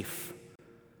safe?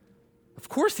 Of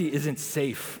course he isn't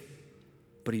safe,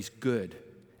 but he's good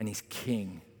and he's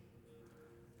king.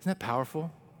 Isn't that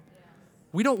powerful?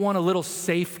 We don't want a little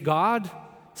safe God,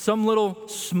 some little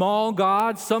small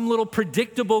God, some little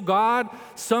predictable God,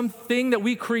 something that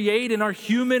we create in our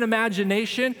human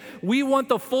imagination. We want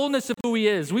the fullness of who he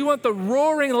is. We want the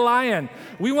roaring lion.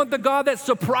 We want the God that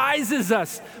surprises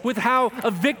us with how a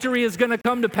victory is going to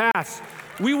come to pass.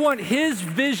 We want his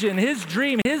vision, his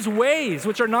dream, his ways,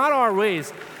 which are not our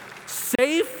ways.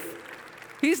 Safe?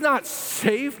 He's not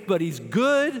safe, but he's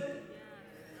good.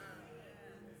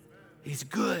 He's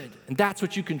good. And that's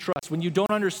what you can trust. When you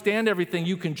don't understand everything,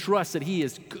 you can trust that he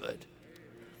is good.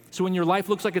 So when your life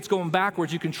looks like it's going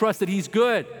backwards, you can trust that he's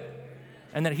good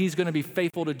and that he's going to be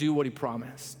faithful to do what he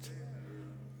promised.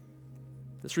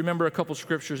 Let's remember a couple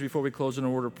scriptures before we close in a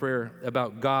word of prayer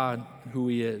about God, who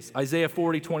he is. Isaiah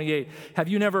 40:28. Have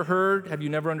you never heard? Have you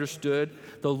never understood?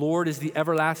 The Lord is the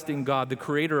everlasting God, the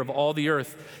creator of all the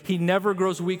earth. He never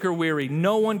grows weak or weary.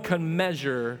 No one can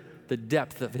measure the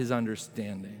depth of his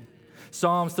understanding.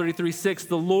 Psalms 33:6,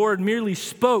 the Lord merely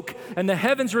spoke and the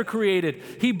heavens were created.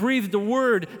 He breathed a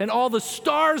word and all the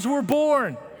stars were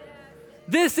born.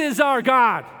 This is our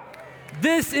God.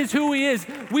 This is who he is.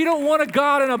 We don't want a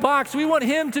God in a box. We want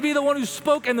him to be the one who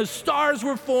spoke and the stars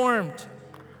were formed.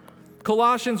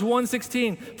 Colossians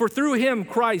 1:16, for through him,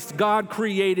 Christ, God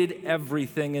created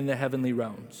everything in the heavenly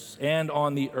realms and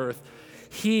on the earth.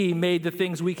 He made the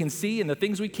things we can see and the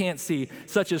things we can't see,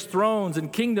 such as thrones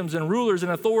and kingdoms and rulers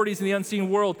and authorities in the unseen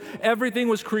world. Everything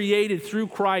was created through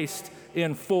Christ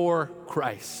and for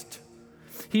Christ.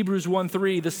 Hebrews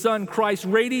 1:3, the Son, Christ,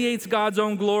 radiates God's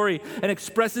own glory and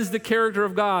expresses the character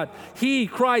of God. He,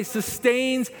 Christ,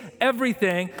 sustains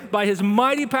everything by his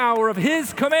mighty power of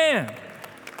his command.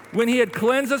 When he had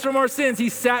cleansed us from our sins, he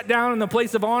sat down in the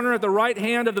place of honor at the right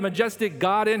hand of the majestic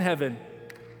God in heaven.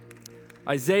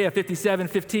 Isaiah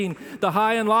 57:15, the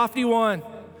high and lofty one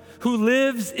who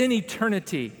lives in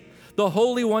eternity. The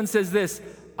Holy One says this,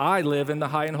 I live in the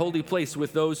high and holy place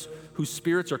with those whose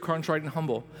spirits are contrite and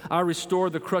humble. I restore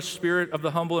the crushed spirit of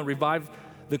the humble and revive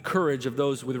the courage of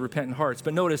those with repentant hearts.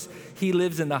 But notice, he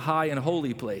lives in the high and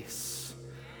holy place.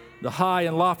 The high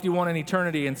and lofty one in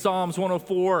eternity. In Psalms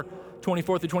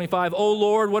 104:24-25, O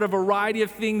Lord, what a variety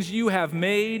of things you have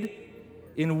made.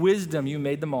 In wisdom you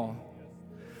made them all.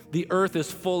 The earth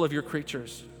is full of your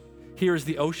creatures. Here is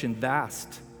the ocean,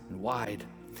 vast and wide,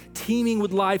 teeming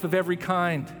with life of every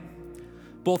kind,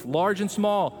 both large and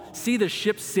small. See the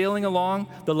ships sailing along,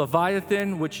 the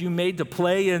Leviathan, which you made to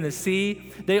play in the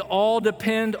sea. They all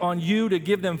depend on you to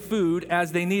give them food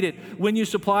as they need it. When you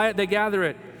supply it, they gather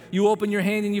it. You open your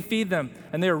hand and you feed them,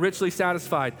 and they are richly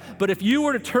satisfied. But if you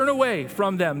were to turn away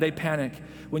from them, they panic.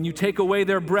 When you take away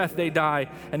their breath, they die,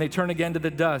 and they turn again to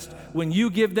the dust. When you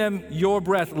give them your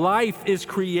breath, life is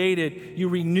created. You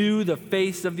renew the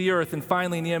face of the earth. And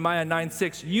finally, Nehemiah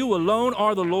 9:6, you alone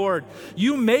are the Lord.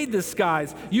 You made the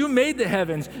skies. You made the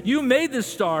heavens. You made the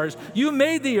stars. You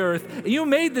made the earth. You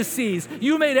made the seas.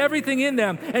 You made everything in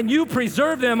them, and you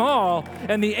preserve them all.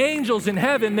 And the angels in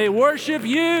heaven, they worship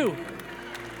you.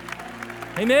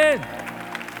 Amen.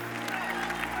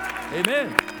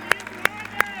 Amen.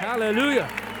 Hallelujah.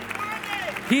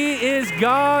 He is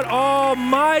God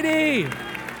Almighty,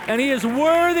 and he is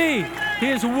worthy. He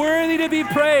is worthy to be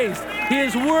praised. He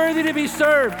is worthy to be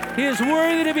served. He is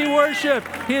worthy to be worshiped.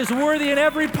 He is worthy in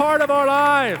every part of our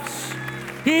lives.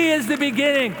 He is the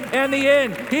beginning and the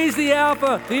end. He's the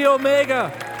Alpha, the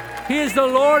Omega. He is the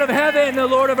Lord of heaven, the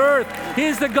Lord of earth. He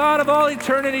is the God of all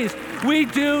eternities. We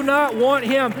do not want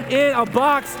him in a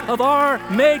box of our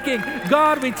making.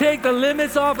 God, we take the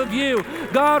limits off of you.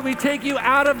 God, we take you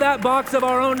out of that box of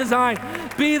our own design.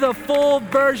 Be the full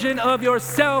version of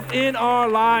yourself in our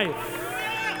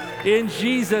life. In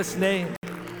Jesus' name.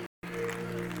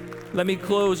 Let me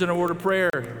close in a word of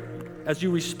prayer as you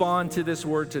respond to this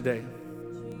word today.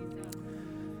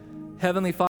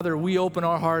 Heavenly Father, we open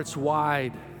our hearts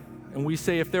wide. And we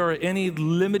say, if there are any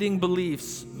limiting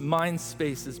beliefs, mind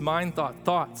spaces,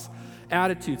 thoughts,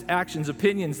 attitudes, actions,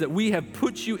 opinions, that we have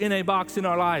put you in a box in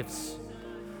our lives,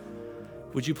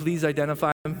 Would you please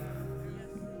identify them?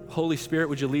 Holy Spirit,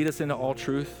 would you lead us into all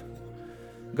truth?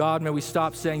 God, may we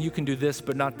stop saying you can do this,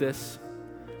 but not this.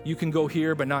 You can go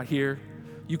here, but not here.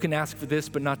 You can ask for this,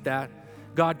 but not that.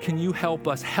 God, can you help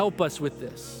us? Help us with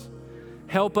this.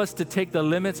 Help us to take the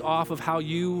limits off of how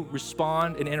you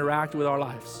respond and interact with our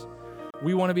lives.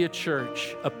 We want to be a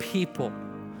church, a people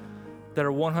that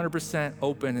are 100%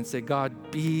 open and say,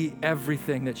 God, be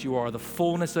everything that you are, the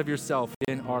fullness of yourself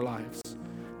in our lives.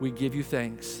 We give you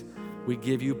thanks. We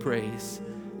give you praise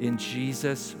in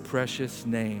Jesus' precious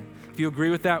name. If you agree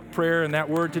with that prayer and that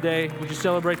word today, would you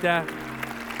celebrate that?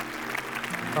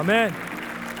 Amen.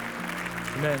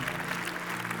 Amen.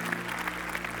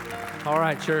 All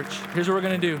right, church, here's what we're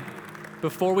going to do.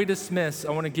 Before we dismiss,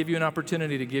 I want to give you an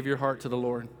opportunity to give your heart to the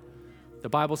Lord. The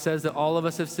Bible says that all of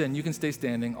us have sinned. You can stay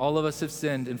standing. All of us have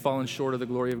sinned and fallen short of the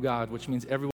glory of God, which means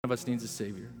every one of us needs a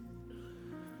Savior.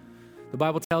 The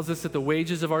Bible tells us that the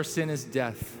wages of our sin is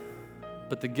death,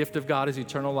 but the gift of God is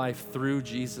eternal life through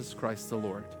Jesus Christ the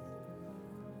Lord.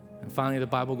 And finally, the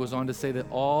Bible goes on to say that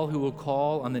all who will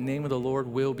call on the name of the Lord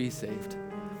will be saved.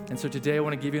 And so today I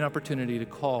want to give you an opportunity to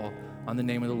call on the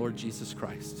name of the Lord Jesus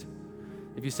Christ.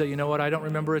 If you say, you know what, I don't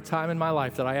remember a time in my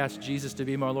life that I asked Jesus to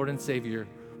be my Lord and Savior,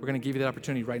 we're going to give you that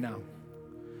opportunity right now.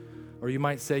 Or you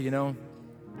might say, you know,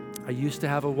 I used to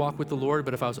have a walk with the Lord,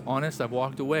 but if I was honest, I've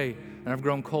walked away and I've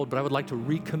grown cold, but I would like to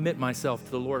recommit myself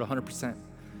to the Lord 100%.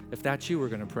 If that's you, we're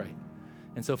going to pray.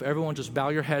 And so if everyone just bow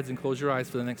your heads and close your eyes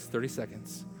for the next 30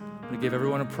 seconds. I'm going to give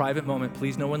everyone a private moment.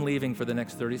 Please, no one leaving for the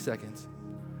next 30 seconds.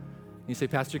 You say,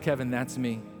 Pastor Kevin, that's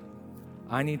me.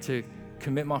 I need to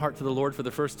commit my heart to the Lord for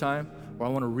the first time, or I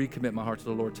want to recommit my heart to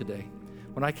the Lord today.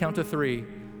 When I count to 3,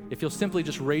 if you'll simply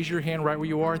just raise your hand right where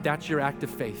you are, that's your act of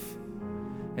faith.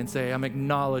 And say, I'm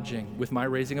acknowledging with my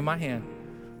raising of my hand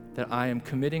that I am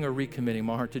committing or recommitting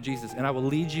my heart to Jesus. And I will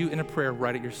lead you in a prayer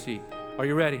right at your seat. Are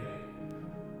you ready?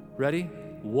 Ready?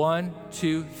 1,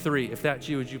 2, 3. If that's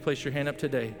you, would you place your hand up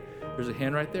today? There's a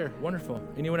hand right there. Wonderful.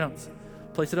 Anyone else?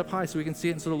 Place it up high so we can see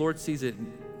it and so the Lord sees it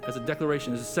as a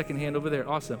declaration. There's a second hand over there.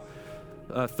 Awesome.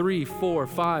 3, 4,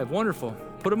 5. Wonderful.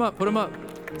 Put them up. Put them up.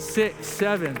 6,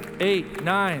 7, 8,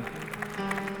 9,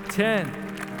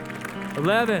 10,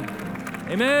 11.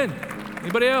 Amen.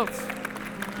 Anybody else?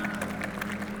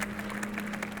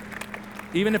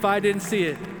 Even if I didn't see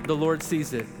it, the Lord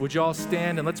sees it. Would you all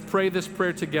stand and let's pray this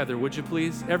prayer together, would you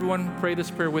please? Everyone pray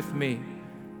this prayer with me.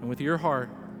 And with your heart,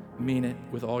 mean it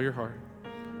with all your heart.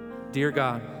 Dear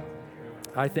God,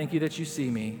 I thank you that you see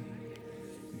me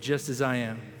just as I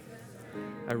am.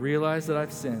 I realize that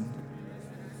I've sinned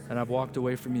and I've walked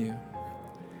away from you.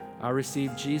 I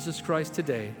receive Jesus Christ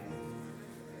today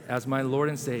as my Lord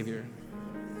and Savior.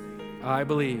 I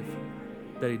believe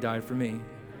that he died for me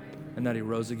and that he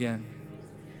rose again.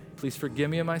 Please forgive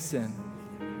me of my sin.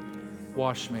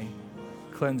 Wash me,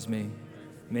 cleanse me,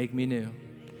 make me new.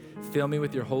 Fill me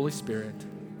with your Holy Spirit.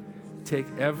 Take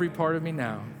every part of me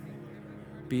now.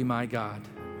 Be my God.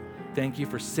 Thank you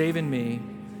for saving me.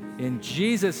 In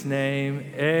Jesus' name,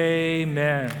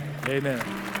 amen. Amen.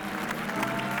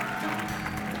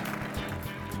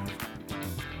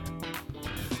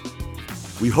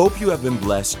 We hope you have been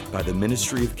blessed by the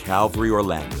ministry of Calvary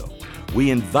Orlando.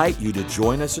 We invite you to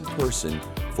join us in person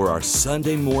for our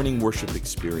Sunday morning worship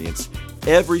experience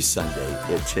every Sunday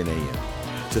at 10 a.m.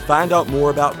 To find out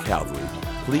more about Calvary,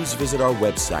 please visit our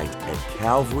website at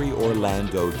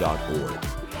calvaryorlando.org.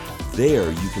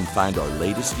 There you can find our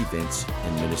latest events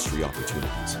and ministry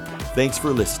opportunities. Thanks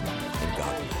for listening, and